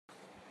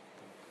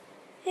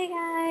Hey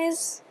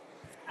guys,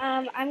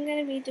 I'm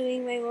gonna be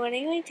doing my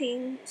morning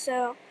routine.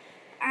 So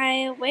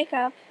I wake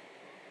up,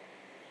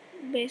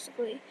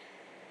 basically.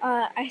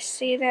 I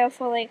stay there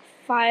for like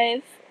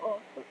 5 or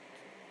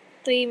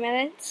 3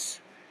 minutes,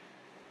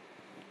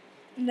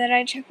 and then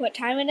I check what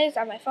time it is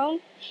on my phone.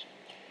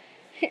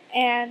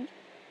 And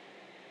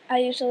I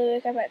usually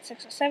wake up at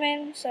 6 or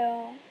 7.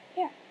 So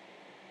yeah,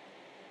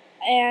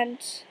 and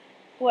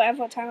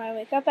whatever time I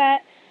wake up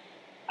at,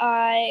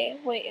 I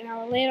wait an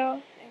hour later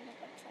and get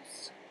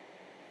breakfast.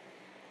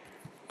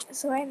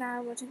 So right now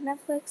I'm watching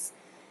Netflix.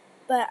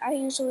 But I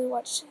usually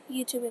watch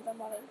YouTube in the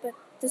morning, but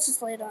this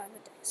is later on in the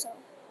day, so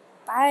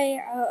bye.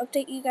 I'll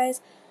update you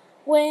guys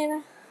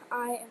when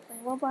I am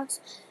playing Roblox.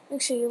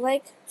 Make sure you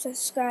like,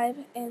 subscribe,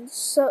 and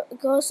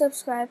go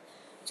subscribe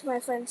to my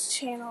friend's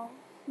channel,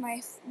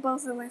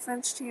 both of my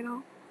friends'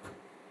 channel,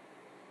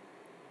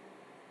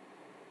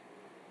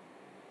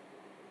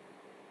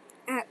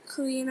 at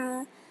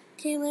Karina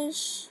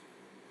Kalish,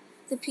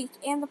 the pink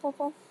and the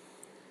purple,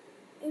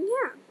 and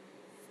yeah.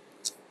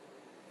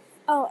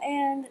 Oh,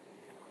 and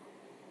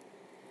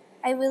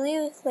I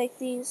really like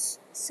these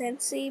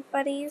Scentsy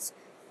buddies.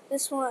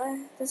 This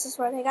is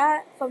what I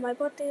got for my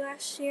birthday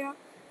last year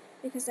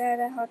because I had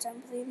a hard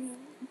time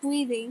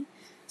breathing.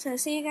 So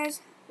see you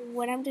guys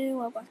when I'm doing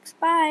Roblox.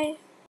 Bye!